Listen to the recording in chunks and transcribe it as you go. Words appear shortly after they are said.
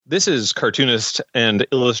This is cartoonist and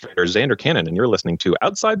illustrator Xander Cannon, and you're listening to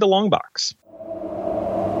Outside the Long Box.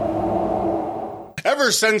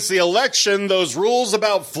 Ever since the election, those rules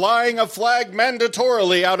about flying a flag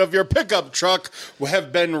mandatorily out of your pickup truck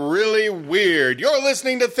have been really weird. You're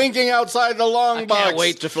listening to Thinking Outside the Long Box. I can't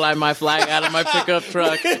wait to fly my flag out of my pickup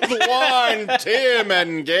truck. With Juan, Tim,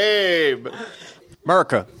 and Gabe.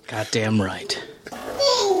 America. Goddamn right.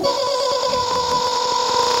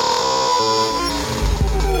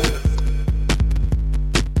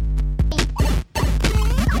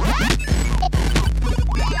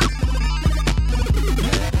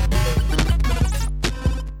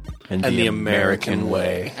 And the American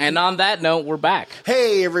way. And on that note, we're back.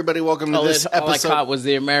 Hey, everybody, welcome to this All I episode. caught was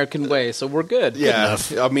the American way, so we're good. Yeah,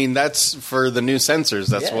 I mean, that's for the new censors.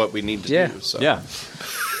 That's what we need to do. So. Yeah.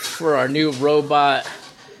 For our new robot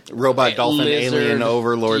Dolphin, lizard. alien,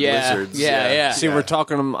 overlord Yeah, lizards. yeah. See, we're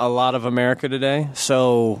talking a lot of America today,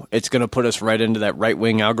 so it's going to put us right into that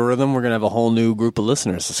right-wing algorithm. We're going to have a whole new group of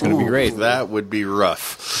listeners. It's going to be great. That would be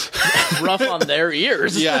rough. Rough on their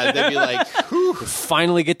ears. Yeah, they'd be like,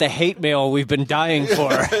 Finally get the hate mail we've been dying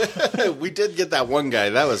for. we did get that one guy.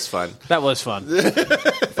 That was fun. That was fun.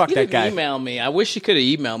 Fuck He that didn't guy. email me. I wish he could have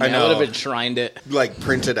emailed me. I know. I would have enshrined it. Like,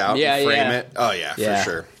 print it out Yeah, and frame yeah. it. Oh, yeah, Yeah. for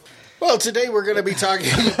sure. Well, today we're going to be talking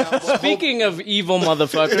about... Speaking of evil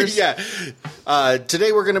motherfuckers. Yeah.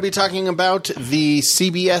 Today we're going to be talking about the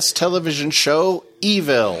CBS television show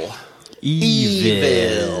Evil.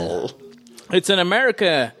 Evil. It's an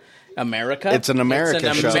America. It's an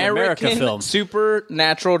America show. America American film.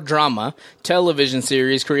 supernatural drama television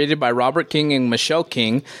series created by Robert King and Michelle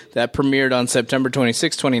King that premiered on September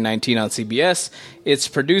 26, 2019 on CBS. It's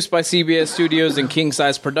produced by CBS Studios and King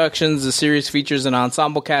Size Productions. The series features an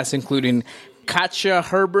ensemble cast including Katja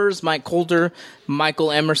Herbers, Mike Coulter, Michael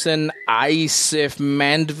Emerson, Asif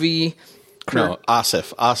Mandvi. No,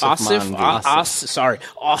 Asif Mandvi.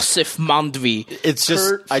 Asif Mandvi. It's just,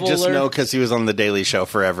 Kurt I just Fuller, know because he was on The Daily Show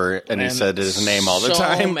forever, and he said his name all the so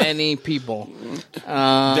time. many people.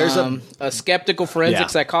 There's a skeptical forensic Yeah.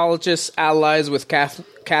 psychologist allies with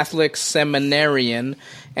Catholic seminarian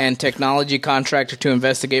and technology contractor to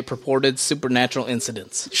investigate purported supernatural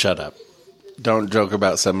incidents. Shut up. Don't joke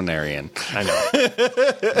about seminarian. I know.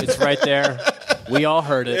 It's right there. We all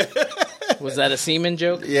heard it. Was that a semen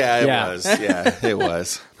joke? Yeah, it Yeah. was. Yeah, it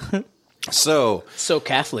was. So, So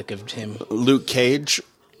Catholic of him. Luke Cage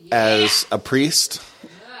as a priest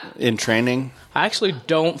in training. I actually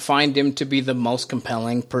don't find him to be the most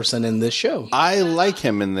compelling person in this show. I like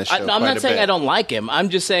him in this show. I'm quite not a saying bit. I don't like him. I'm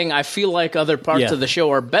just saying I feel like other parts Yeah. of the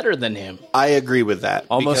show are better than him. I agree with that.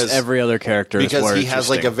 Almost because- every other character is Because more he has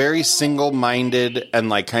like a interesting. very single-minded and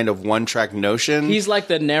like kind of one-track notion. He's like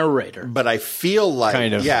the narrator. But I feel like,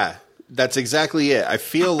 Kind of. yeah, that's exactly it. I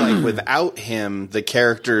feel like without him, the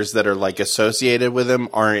characters that are like associated with him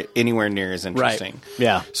aren't anywhere near as interesting.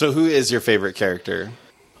 Yeah. So who is your favorite character?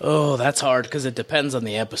 Oh, that's hard because it depends on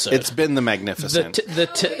the episode. It's been the Magnificent.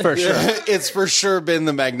 For sure. It's for sure been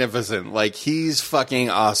the Magnificent. Like, he's fucking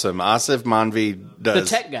awesome. Asif Mandvi The does.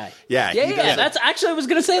 tech guy. Yeah, he Yeah. does- That's actually, I was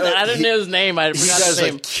going to say that. I didn't know his name. I He forgot does his a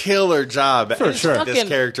name. killer job For at sure. this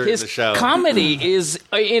character in his the show. comedy is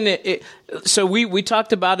in it. So we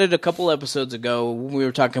talked about it a couple episodes ago when we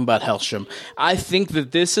were talking about Hellstrom. I think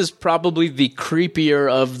that this is probably the creepier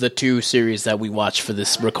of the two series that we watched for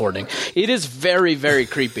this recording. It is very, very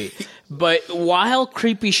creepy. But while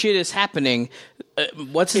creepy shit is happening,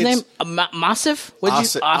 what's his name? Masif?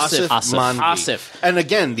 Asif Mandvi. Asif. And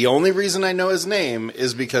again, the only reason I know his name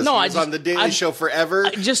is because No, he I was just- on The Daily I- Show forever,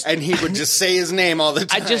 just- and he would just say his name all the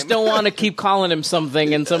I time. just don't want to keep calling him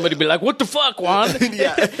something and somebody be like, "What the fuck, Juan?"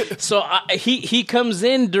 Yeah. So he comes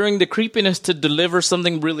in during the creepiness to deliver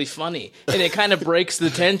something really funny, and it kind of breaks the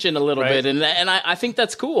tension a little bit, and I think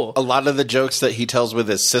that's cool. A lot of the jokes that he tells with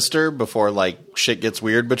his sister before like shit gets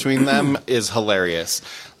weird between them is hilarious.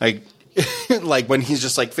 Like, like when he's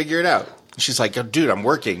just like, figure it out. She's like, oh, dude, I'm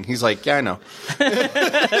working. He's like, yeah, I know.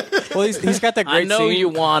 Well, he's got that great I know scene. you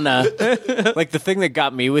wanna. Like, the thing that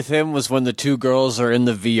got me with him was when the two girls are in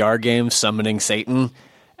the VR game summoning Satan,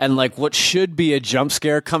 and like what should be a jump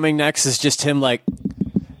scare coming next is just him like,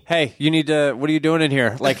 hey, you need to, what are you doing in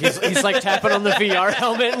here? Like, he's like tapping on the VR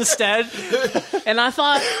helmet instead. And I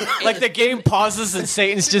thought, Like, the game pauses and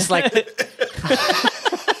Satan's just like,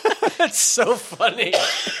 that's so funny.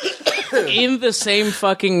 in the same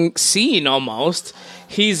fucking scene almost,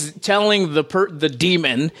 he's telling the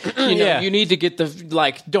demon, Yeah. you need to get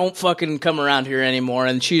don't fucking come around here anymore.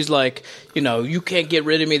 And she's like, you can't get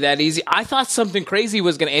rid of me that easy. I thought something crazy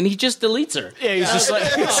was gonna, and he just deletes her. Yeah, he's just like,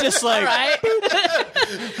 All right.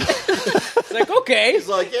 It's like, okay. He's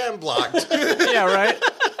like, yeah, I'm blocked. yeah, right.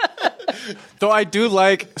 Though I do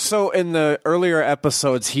like, so in the earlier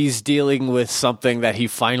episodes, he's dealing with something that he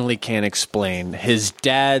finally can't explain. His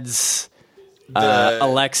dad's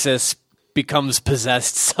Alexis becomes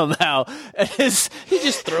possessed somehow, and He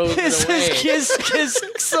just throws it away. his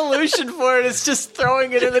solution for it is just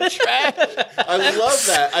throwing it in the trash. I love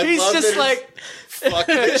that. I He's love just that like, fuck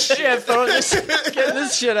this shit. yeah, get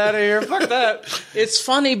this shit out of here. Fuck that. It's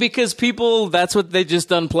funny because people, that's what they just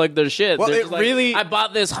unplug their shit. Well, They're it just like, really- I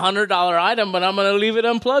bought this $100 item, but I'm going to leave it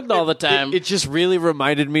unplugged all the time. It just really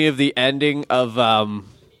reminded me of the ending of,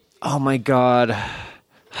 oh my god.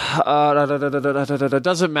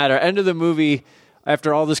 Doesn't matter. End of the movie.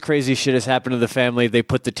 After all this crazy shit has happened to the family, they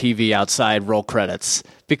put the TV outside, roll credits.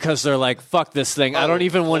 Because they're like, fuck this thing. I don't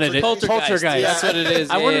even want it. Poltergeist. That's what it is.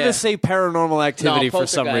 I wanted to say Paranormal Activity for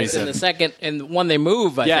some Poltergeist. reason. In the second, and when they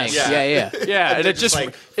move, I Yes. think. Yeah. Yeah. And it just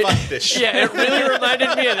like, fuck this shit. Yeah, it really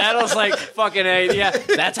reminded me of that. I was like, fucking A, yeah.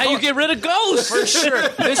 That's how you get rid of ghosts. For sure.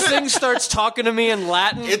 This thing starts talking to me in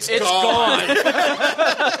Latin. It's gone.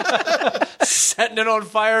 Setting it on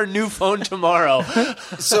fire, new phone tomorrow.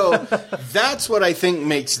 So that's what I think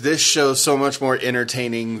makes this show so much more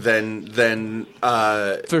entertaining than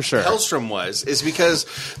For sure. Hellstrom was, is because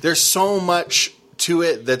there's so much to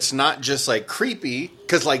it that's not just like creepy,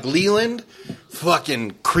 because like Leland,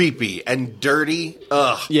 fucking creepy and dirty.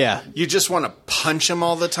 Ugh. Yeah. You just want to punch him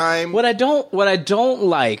all the time. What I don't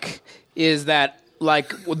like is that,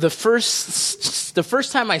 like, the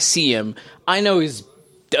first time I see him, I know he's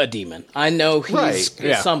a demon. I know he's Right,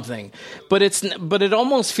 yeah. something, but it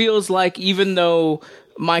almost feels like, even though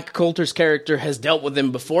Mike Coulter's character has dealt with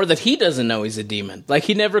him before, that he doesn't know he's a demon. Like,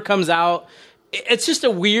 he never comes out. It's just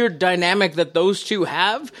a weird dynamic that those two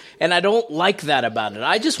have, and I don't like that about it.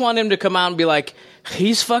 I just want him to come out and be like,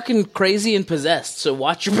 he's fucking crazy and possessed, so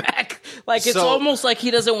watch your back. Like, it's So- almost like he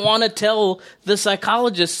doesn't want to tell the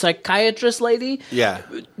psychiatrist lady Yeah.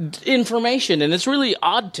 information, and it's really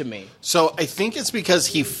odd to me. So I think it's because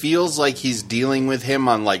he feels like he's dealing with him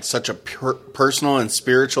on like such a personal and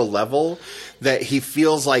spiritual level that he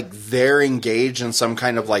feels like they're engaged in some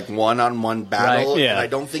kind of like one-on-one battle. Right, yeah. And I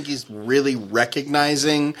don't think he's really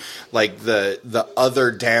recognizing like the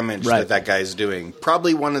other damage Right. that guy's doing.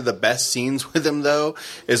 Probably one of the best scenes with him though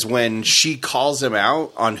is when she calls him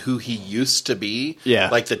out on who he used to be. Yeah.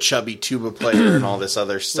 Like the chubby tuba player and all this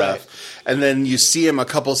other stuff. And then you see him a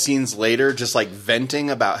couple scenes later just like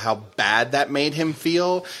venting about how bad that made him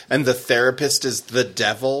feel, and the therapist is the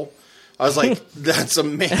devil. I was like, that's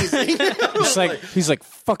amazing. He's like,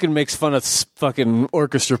 fucking makes fun of fucking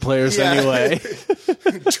orchestra players Yeah. anyway.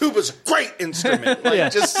 Tuba's a great instrument. Like, Yeah.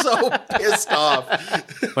 just so pissed off.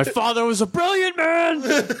 My father was a brilliant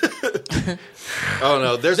man. Oh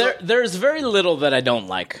no, There's very little that I don't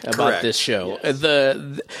like about Correct. this show.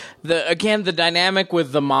 The again, the dynamic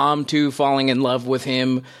with the mom too falling in love with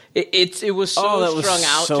him. It was so Oh, that was strung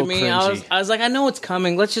out so to me. cringy. I was like, I know it's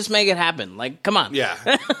coming. Let's just make it happen. Like, come on. yeah.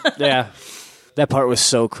 Yeah. That part was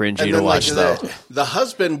so cringy And to then like watch, though. the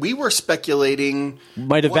husband, we were speculating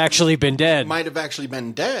Might have actually been dead. might have actually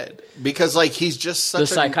been dead because like he's just such The a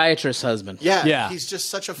psychiatrist's husband. Yeah, Yeah. he's just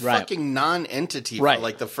such a Right. fucking non-entity Right. for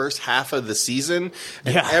like the first half of the season.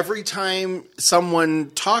 And Yeah. every time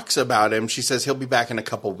someone talks about him, she says he'll be back in a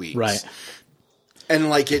couple weeks. Right. And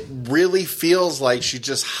like it really feels like she's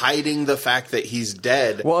just hiding the fact that he's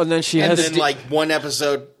dead. Well, and then she and has then like one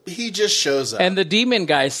episode, he just shows up. And the demon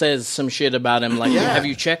guy says some shit about him, like, Yeah. have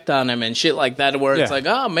you checked on him and shit like that, where it's Yeah. like,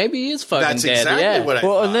 oh, maybe he is fucking That's dead. exactly yeah. what I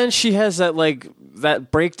Well, thought. and then she has that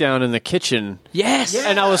breakdown in the kitchen. Yes. Yeah.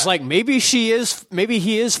 And I was like, maybe he is fucking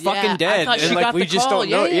Yeah, dead. I thought and she like got we the just call. don't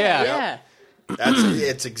know. Yeah.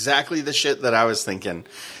 It's exactly the shit that I was thinking.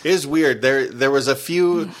 It is weird. There was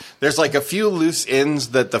there's like a few loose ends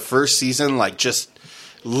that the first season like just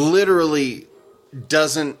literally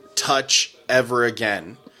doesn't touch ever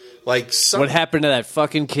again. Like What happened to that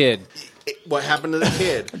fucking kid? What happened to the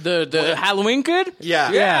kid? The Halloween kid?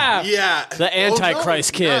 Yeah. Yeah. Yeah. The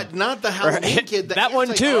Antichrist kid. Not the Halloween kid. The That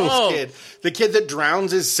one, too. Antichrist Oh. kid. The kid that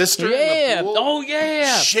drowns his sister in Yeah. the pool. Oh,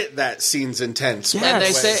 yeah. Shit, that scene's intense. by And the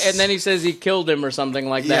they way. say, and then he says he killed him or something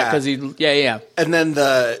like that Yeah. because yeah. And then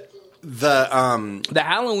the The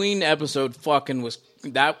Halloween episode fucking was,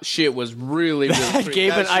 that shit was really, really creepy.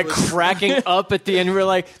 Gabe and I was- cracking up at the end. We were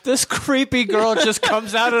like, this creepy girl just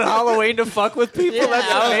comes out on Halloween to fuck with people. Yeah,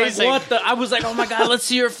 That's I was amazing. like, what the? I was like, oh my god, let's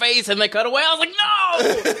see your face, and they cut away. I was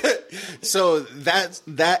like, no. So that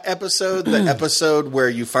episode, the episode where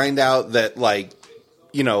you find out that like,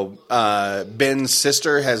 you know, Ben's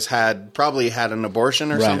sister has probably had an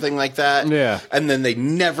abortion or Right. something like that. Yeah. And then they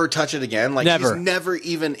never touch it again. Like Never. he's never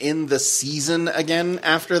even in the season again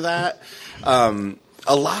after that.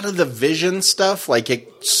 a lot of the Vision stuff, like it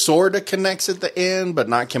sort of connects at the end, but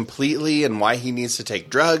not completely, and why he needs to take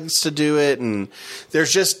drugs to do it. And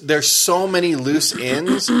there's so many loose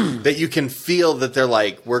ends that you can feel that they're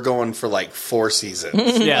like, we're going for like 4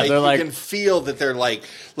 seasons. Yeah, they're like, you can feel that they're like,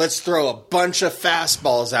 let's throw a bunch of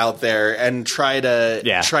fastballs out there and try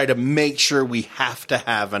to make sure we have to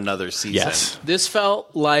have another season. yes. This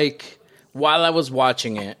felt like, while I was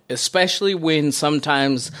watching it, especially when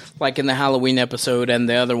sometimes, like in the Halloween episode and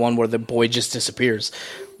the other one where the boy just disappears,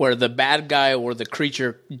 where the bad guy or the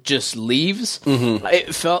creature just leaves,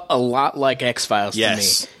 it felt a lot like X-Files to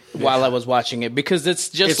me while I was watching it, because it's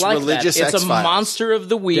just It's like religious that. It's X-Files. a monster of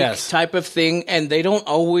the week type of thing, and they don't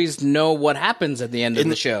always know what happens at the end of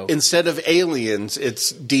the show. Instead of aliens,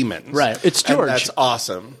 it's demons. Right. It's George. And that's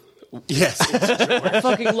awesome. Yes, it's I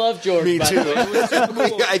fucking love George. Me by too. the way. It was so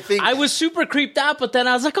cool. I think I was super creeped out, but then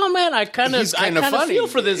I was like, "Oh man, I kind He's of kinda funny. feel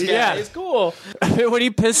for this guy. Yeah. It's cool." When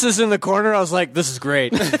he pisses in the corner, I was like, this is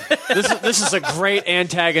great. this is a great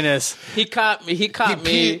antagonist. He caught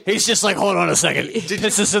me. He's just like, hold on a second.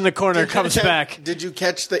 Pisses in the corner, comes back. Did you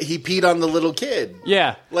catch that he peed on the little kid?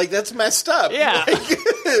 Yeah. Like, that's messed up. Yeah.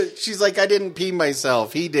 Like, she's like, I didn't pee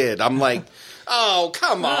myself. He did. I'm like, oh,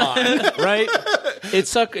 come on. Right? He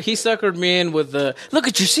suckered me in with the look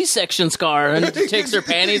at your C-section scar, and takes her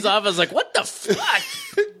panties off. I was like, "What the fuck?"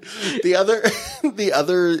 The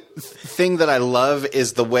other thing that I love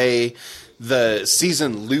is the way the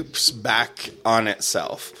season loops back on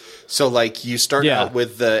itself. So, like, you start out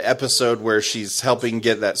with the episode where she's helping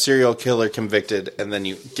get that serial killer convicted, and then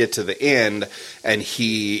you get to the end, and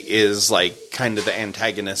he is, like, kind of the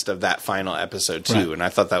antagonist of that final episode, too. Right. And I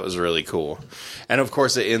thought that was really cool. And, of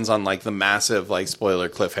course, it ends on, like, the massive, like, spoiler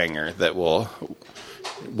cliffhanger that we'll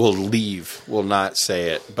leave. We'll not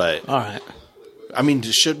say it, but... All right. I mean,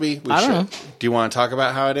 should we? I don't know. Do you want to talk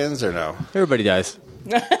about how it ends, or no? Everybody dies.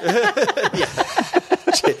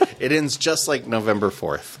 It ends just like November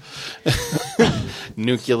 4th.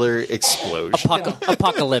 Nuclear explosion.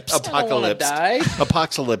 Apocalypse. I don't wanna die.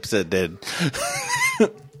 Apocalypse it did.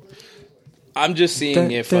 I'm just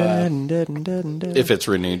seeing if it's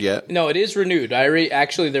renewed yet. No, it is renewed.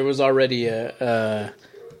 Actually, there was already an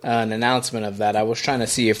announcement of that. I was trying to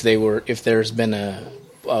see if there's been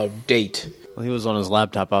a date. Well, he was on his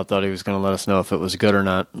laptop. I thought he was going to let us know if it was good or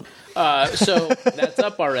not. So that's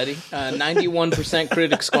up already. 91%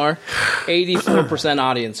 critic score, 84%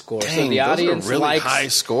 audience score. Dang, so the audience those are really likes high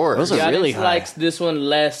scores. Those are the really audience high. likes this one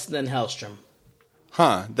less than Hellstrom.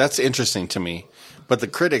 Huh, that's interesting to me. But the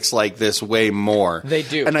critics like this way more. They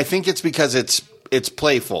do. And I think it's because it's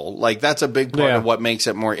playful. Like, that's a big part of what makes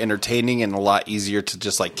it more entertaining and a lot easier to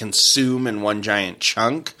just, like, consume in one giant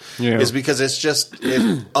chunk. Yeah. Is because it's just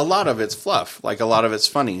a lot of it's fluff. Like, a lot of it's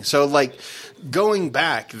funny. So, like, going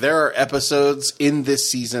back, there are episodes in this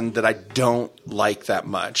season that I don't like that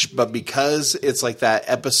much. But because it's like that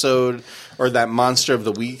episode or that Monster of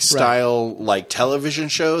the Week style, like, television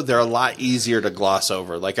show, they're a lot easier to gloss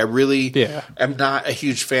over. Like, I really am not a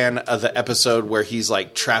huge fan of the episode where he's,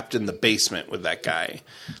 like, trapped in the basement with that guy.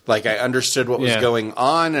 Like, I understood what was going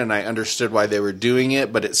on, and I understood why they were doing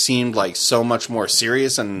it, but it seemed, like, so much more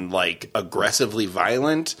serious and, like, aggressively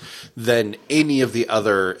violent than any of the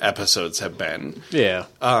other episodes have been. Yeah.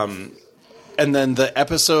 And then the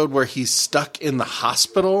episode where he's stuck in the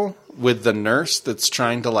hospital with the nurse that's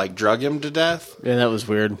trying to, like, drug him to death. Yeah, that was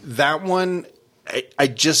weird. That one, I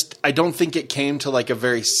don't think it came to, like, a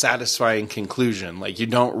very satisfying conclusion. Like, you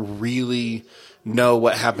don't really know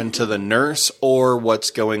what happened to the nurse or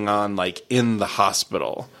what's going on, like, in the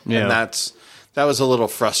hospital. Yeah. And that was a little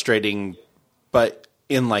frustrating, but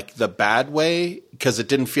in, like, the bad way, because it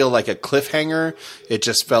didn't feel like a cliffhanger. It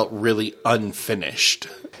just felt really unfinished.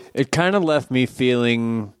 It kind of left me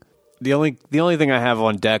feeling the only thing I have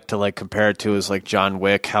on deck to, like, compare it to is, like, John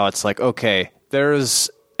Wick, how it's like, okay, there's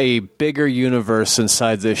a bigger universe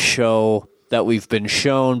inside this show that we've been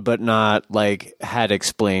shown but not, like, had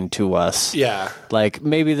explained to us. Yeah. Like,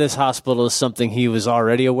 maybe this hospital is something he was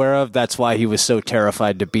already aware of. That's why he was so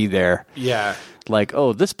terrified to be there. Yeah. Like,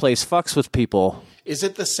 oh, this place fucks with people. Is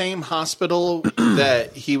it the same hospital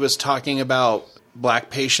that he was talking about black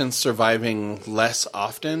patients surviving less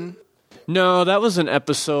often? No, that was an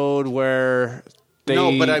episode where they...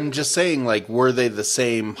 No, but I'm just saying, like, were they the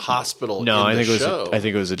same hospital? No, in I the think show? I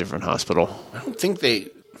think it was a different hospital. I don't think they.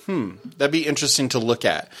 That'd be interesting to look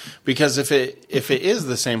at, because if it is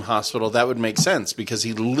the same hospital, that would make sense, because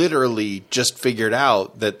he literally just figured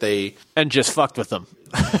out that they And just fucked with them.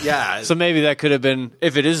 Yeah. So maybe that could have been,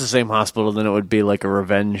 if it is the same hospital, then it would be like a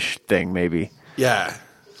revenge thing, maybe. Yeah.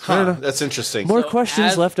 That's interesting. More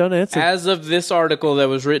questions left unanswered. As of this article that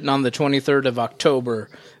was written on the 23rd of October,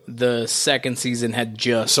 the second season had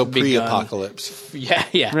just So begun. pre-apocalypse.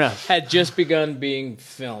 Yeah. Had just begun being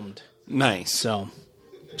filmed. Nice. So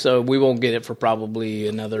we won't get it for probably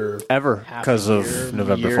another Ever, half because a of year,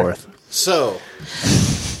 November year. 4th. So,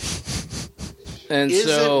 And is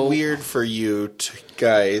so it weird for you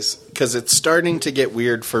guys? Because it's starting to get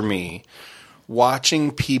weird for me.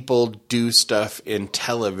 Watching people do stuff in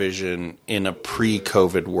television in a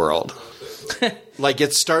pre-COVID world. Like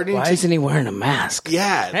it's starting why to isn't he wearing a mask?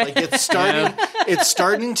 Yeah, like it's starting it's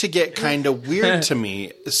starting to get kind of weird to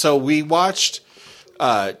me. So we watched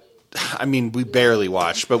we barely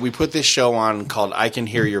watched, but we put this show on called I Can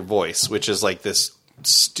Hear Your Voice, which is like this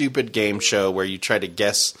stupid game show where you try to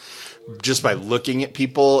guess just by looking at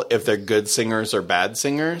people if they're good singers or bad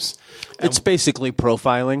singers. It's basically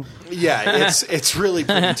profiling. Yeah, it's really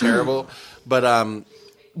pretty terrible. But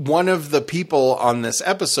one of the people on this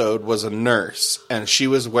episode was a nurse, and she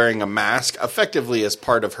was wearing a mask effectively as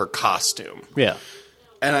part of her costume. Yeah.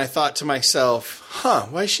 And I thought to myself,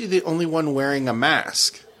 why is she the only one wearing a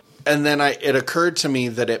mask? And then it occurred to me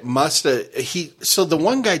that it must have so the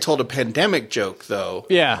one guy told a pandemic joke though.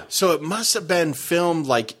 Yeah. So it must have been filmed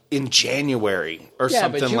like in January or Yeah,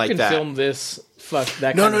 something but you like can that. film this.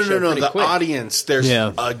 That No. kind of show pretty The quick. audience, there's Yeah.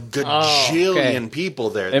 a gajillion people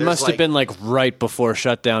there. It There's must have been like right before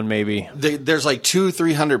shutdown, maybe. there's like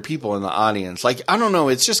 200-300 people in the audience. Like, I don't know.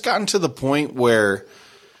 It's just gotten to the point where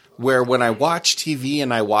when I watch TV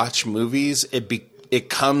and I watch movies, it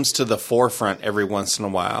comes to the forefront every once in a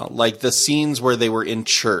while. Like the scenes where they were in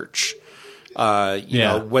church. You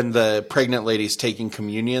know, when the pregnant lady's taking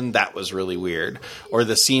communion, that was really weird. Or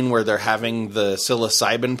the scene where they're having the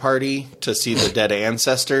psilocybin party to see the dead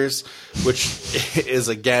ancestors, which is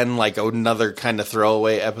again like another kind of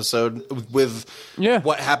throwaway episode with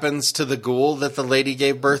what happens to the ghoul that the lady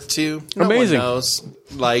gave birth to. No Amazing. one knows.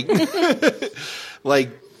 Like,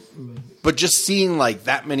 but just seeing like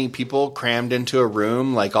that many people crammed into a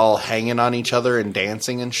room, like all hanging on each other and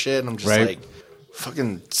dancing and shit, I'm just like,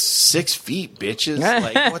 fucking 6 feet, bitches.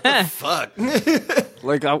 Like, what the fuck?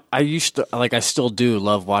 Like I used to, like I still do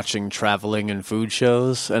love watching traveling and food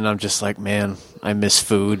shows, and I'm just like, man, I miss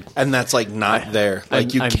food. And that's like not there.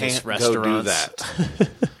 Like you I miss can't go do restaurants. that.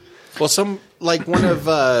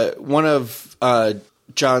 Well, one of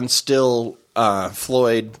John Still,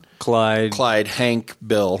 Floyd, Clyde, Hank,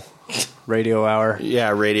 Bill. Radio Hour.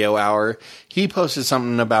 Yeah, Radio Hour. He posted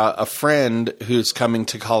something about a friend who's coming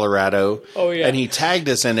to Colorado. Oh, yeah. And he tagged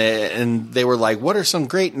us in it, and they were like, what are some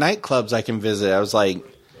great nightclubs I can visit? I was like,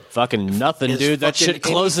 Fucking nothing, Is dude. That fucking shit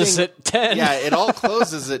closes anything- at 10. yeah, it all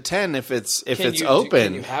closes at 10 if it's Can open.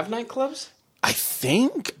 Can you have nightclubs? I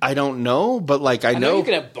think. I don't know, but like I I know you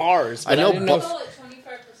can have bars, but I know I didn't know. bu- if- Still at 25%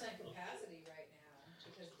 capacity right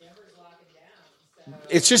now because Denver's locking down. So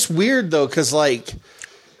it's just weird though, because like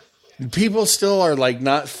people still are like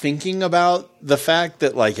not thinking about the fact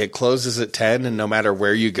that like it closes at 10 and no matter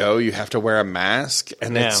where you go you have to wear a mask,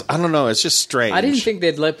 and it's I don't know, it's just strange. I didn't think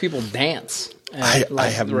they'd let people dance. I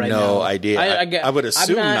have no idea. I would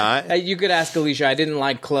assume not. You could ask Alicia. I didn't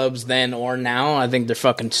like clubs then or now. I think they're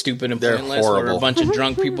fucking stupid and They're pointless. horrible. Or a bunch of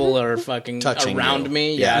drunk people are fucking Touching around you.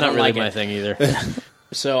 me. Yeah, I Not don't really like my it. thing either.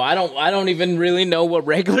 So I don't even really know what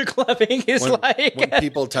regular clubbing is like. When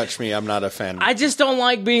people touch me, I'm not a fan. I just don't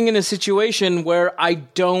like being in a situation where I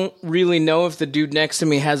don't really know if the dude next to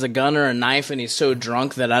me has a gun or a knife and he's so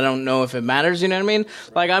drunk that I don't know if it matters, you know what I mean?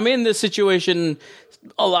 Like, I'm in this situation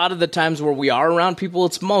a lot of the times where we are around people,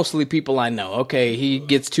 it's mostly people I know. Okay, he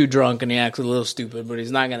gets too drunk and he acts a little stupid, but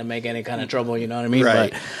he's not going to make any kind of trouble, you know what I mean?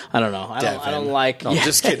 Right. But I don't know. I don't Devin. like... No, I'm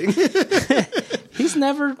just kidding. He's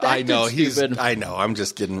never acted I know stupid. I know. I'm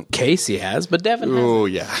just kidding. Casey has, but Devin hasn't. Oh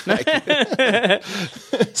yeah.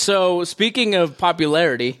 So speaking of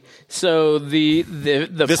popularity, so the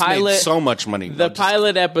This pilot, made so much money. the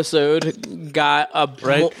pilot episode got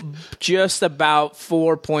just about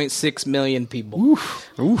 4.6 million people.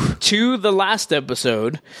 To the last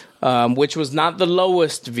episode, which was not the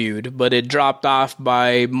lowest viewed, but it dropped off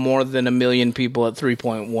by more than 1 million people at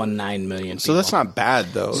 3.19 million. So that's not bad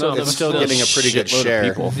though. No, It's that's still still getting a pretty good shitload of share.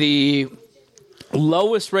 people. The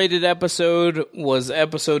lowest rated episode was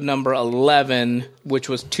episode number 11, which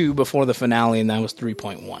was 2 before the finale, and that was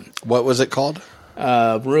 3.1. What was it called?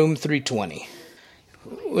 Room 320.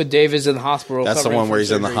 With Dave is in the hospital. That's the recovering one where from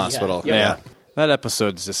he's in the surgery. hospital. Yeah. Yeah. That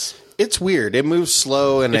episode's just... It's weird. It moves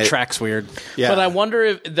slow and It tracks weird. Yeah. But I wonder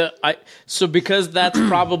if so because that's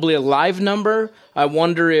probably a live number, I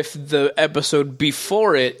wonder if the episode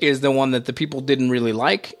before it is the one that the people didn't really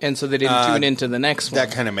like, and so they didn't tune into the next one.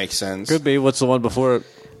 that kind of makes sense. Could be. What's the one before it?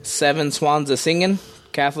 Seven Swans a Singing.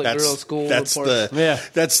 Catholic Girls School That's reports.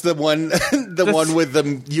 that's the one the one with the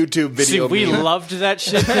YouTube video. See, we meme. loved that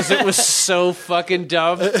shit because it was so fucking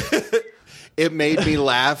dumb. It made me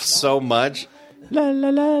laugh so much. La la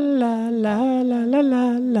la la la la la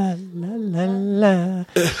la la la.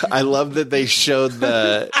 I love that they showed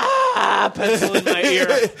the Pencil in my ear.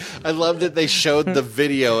 I love that they showed the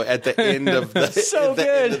video at the end of the, So at the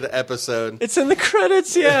good. end of the episode. It's in the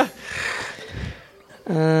credits, yeah.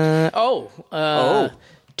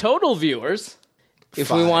 Total viewers. If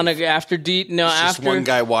we 5. want to go after Just after one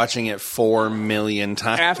guy watching it 4 million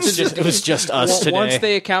times. after It was just us today. Once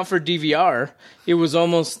they account for DVR, it was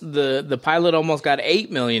almost the pilot almost got 8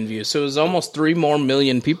 million views. So it was almost 3 more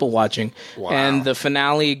million people watching. Wow. And the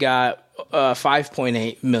finale got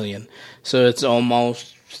 5.8 million. So it's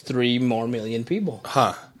almost 3 more million people.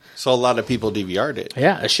 Huh. So a lot of people DVR'd it.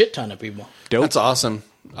 Yeah, a shit ton of people. That's awesome.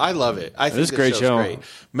 I love it. I think is a this great show's show. great.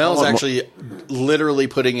 Mel's actually literally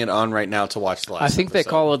putting it on right now to watch the last I think they episode.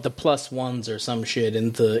 call it the plus ones or some shit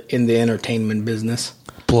in the entertainment business.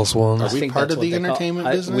 Plus one. Are we think part that's of what the they call- entertainment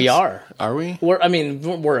I- business? we are. Are we? We're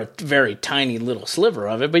a very tiny little sliver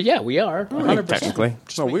of it, but yeah, we are 100%. Technically.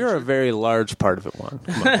 No, we are a very large part of it, Juan.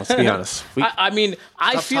 Come on, let's be honest. We, I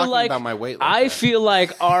Stop feel talking like about my weight like I that. feel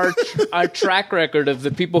like our track record of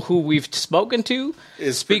the people who we've spoken to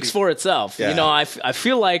speaks pretty- for itself. Yeah. You know, I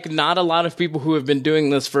feel like not a lot of people who have been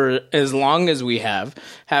doing this for as long as we have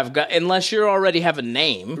got, unless you already have a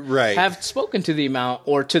name, Right. have spoken to the amount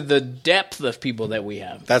or to the depth of people that we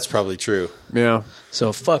have. That's probably true. yeah.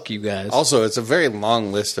 So fuck you guys. Also, it's a very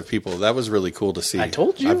long list of people. That was really cool to see. I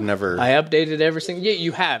told you. I've never. I updated every single. Yeah,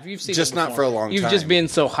 you have. You've seen Just it not before. for a long You've time. just been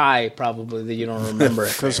so high, probably, that you don't remember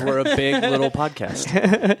it. Because we're a big little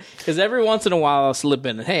podcast. Because every once in a while I'll slip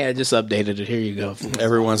in. Hey, I just updated it. Here you go.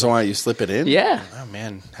 Every once in a while, you slip it in. Yeah. Oh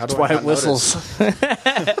man, how do Why I it not whistles. notice?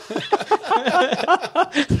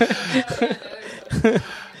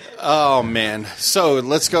 Oh man. So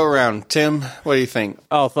let's go around. Tim, what do you think?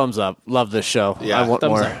 Oh, thumbs up. Love this show. Yeah. I want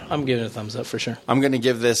Thumbs more. up. I'm giving it a thumbs up for sure. I'm going to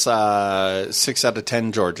give this 6 out of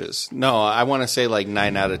 10 Georges. No, I want to say like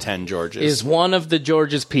 9 out of 10 Georges. Is one of the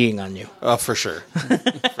Georges peeing on you? Oh, for sure.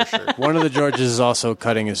 For sure. One of the Georges is also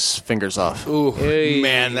cutting his fingers off. Ooh, Hey.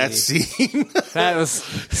 man, that scene. That was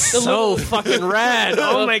so fucking rad.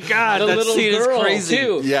 Oh my god, The that little scene girl is crazy.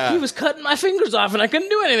 too. Yeah. He was cutting my fingers off, and I couldn't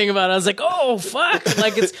do anything about it. I was like, "Oh fuck!"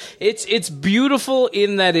 Like it's beautiful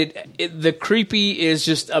in that the creepy is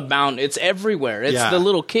just abound. It's everywhere. It's Yeah. the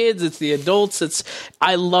little kids. It's the adults.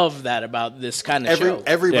 I love that about this kind of show.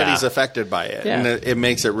 Everybody's Yeah. affected by it, Yeah. and it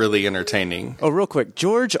makes it really entertaining. Oh, real quick,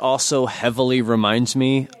 George also heavily reminds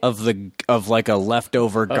me of like a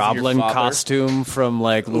leftover goblin father? costume from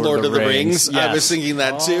like Lord of the Rings. I Yes. was thinking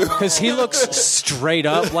that too. Because he looks straight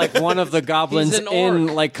up like one of the goblins He's an in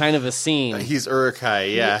orc. like kind of a scene. He's Uruk-hai,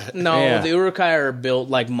 yeah. No, Yeah. the Uruk-hai are built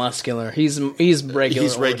like muscular. He's regular.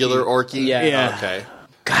 He's regular orky. Yeah. Yeah. Okay.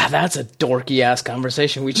 God, that's a dorky ass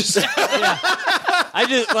conversation we just.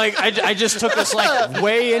 I just took us like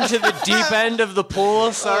way into the deep end of the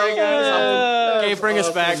pool. Sorry guys. Okay, bring us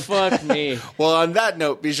back. Fuck me. Well, on that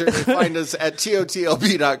note, be sure to find us at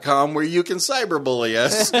totlb.com where you can cyberbully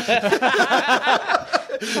us.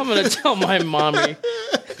 I'm gonna tell my mommy.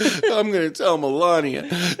 I'm going to tell Melania.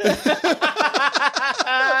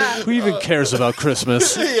 Who even cares about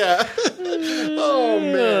Christmas? Yeah. Oh,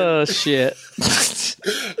 man. Oh shit.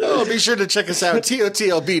 Oh, be sure to check us out at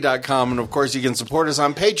totlb.com. And, of course, you can support us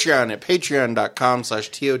on Patreon at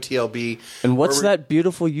patreon.com/totlb. And what's that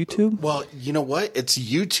beautiful YouTube? Well, you know what? It's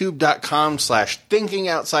youtube.com/thinking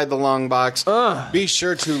outside the long box. Be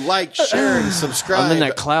sure to like, share, and subscribe. I'm in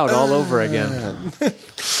that cloud all over again.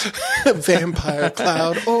 Vampire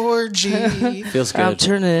Cloud Orgy. Feels I'm good.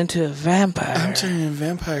 turning into a vampire. I'm turning into a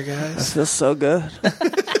vampire, guys. Feels so good.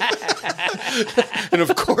 And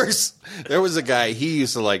of course, there was a guy, he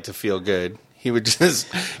used to like to feel good. He would just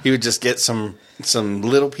get some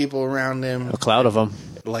little people around him, A cloud of them.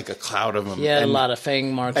 like a cloud of them. He had and, a lot of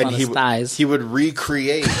fang marks and on his thighs he would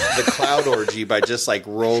recreate the cloud orgy by just like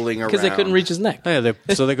rolling around. because they couldn't reach his neck. Oh, yeah,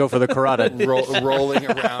 so they go for the carotid. rolling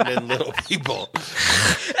around in little people.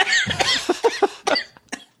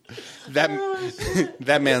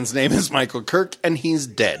 That man's name is Michael Kirk, and he's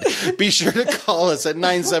dead. Be sure to call us at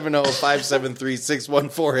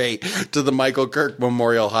 970-573-6148 to the Michael Kirk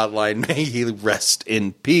Memorial Hotline. May he rest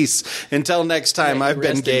in peace. Until next time, I've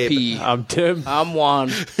been Rest in Gabe. pee. I'm Tim. I'm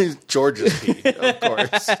Juan. George's P, of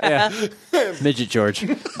course. Yeah. Midget George.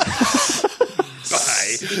 Bye.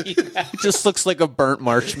 Just looks like a burnt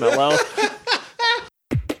marshmallow.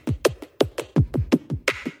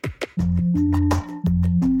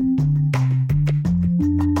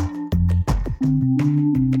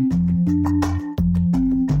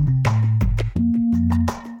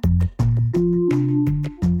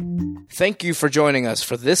 Thank you for joining us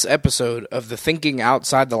for this episode of the Thinking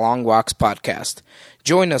Outside the Long Box podcast.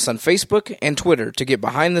 Join us on Facebook and Twitter to get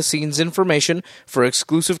behind-the-scenes information for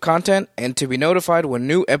exclusive content and to be notified when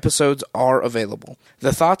new episodes are available.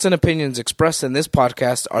 The thoughts and opinions expressed in this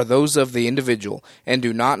podcast are those of the individual and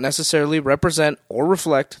do not necessarily represent or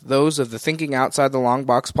reflect those of the Thinking Outside the Long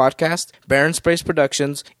Box podcast, Barren Space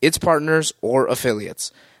Productions, its partners, or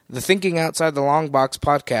affiliates. The Thinking Outside the Long Box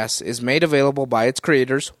podcast is made available by its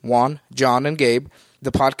creators, Juan, John, and Gabe.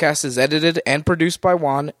 The podcast is edited and produced by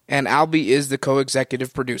Juan, and Albie is the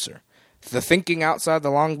co-executive producer. The Thinking Outside the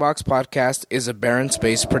Long Box podcast is a Barren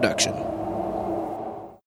Space production.